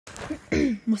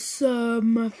What's up,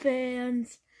 my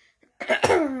fans?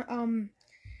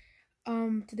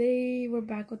 Today we're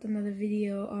back with another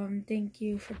video. Thank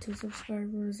you for 2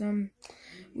 subscribers.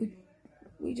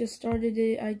 We just started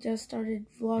it. I just started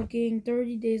vlogging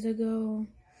 30 days ago.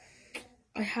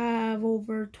 I have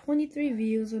over 23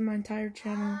 views on my entire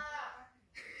channel.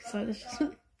 So this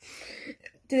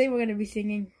today we're gonna be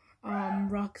singing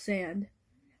Roxanne.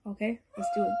 Okay, let's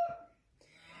do it.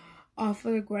 Off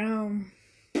of the ground.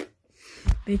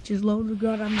 Bitches low to the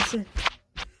ground, I'm missing.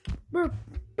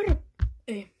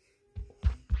 Hey.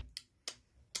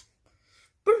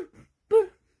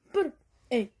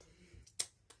 Hey.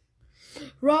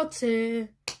 Roxanne,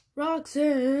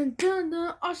 dun,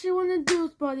 dun, all she wanna do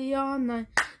is party all night.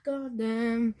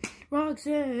 Goddamn,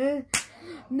 Roxanne,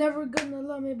 never gonna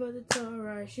love me, but it's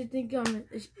alright. She think I'm an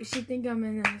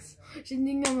ass. She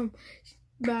think I'm a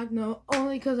back, no,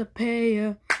 only 'cause I pay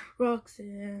her.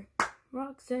 Roxanne,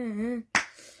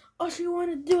 all she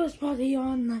wanna do is party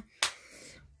all night.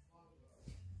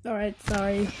 Alright,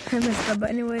 sorry, I messed up, but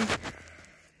anyway,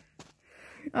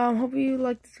 hope you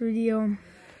liked this video.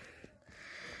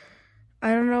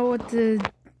 I don't know what to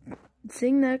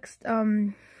sing next.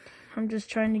 I'm just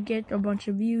trying to get a bunch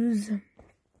of views.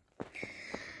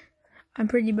 I'm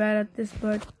pretty bad at this,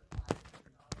 but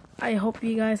I hope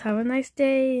you guys have a nice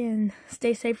day and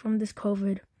stay safe from this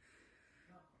COVID.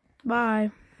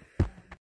 Bye.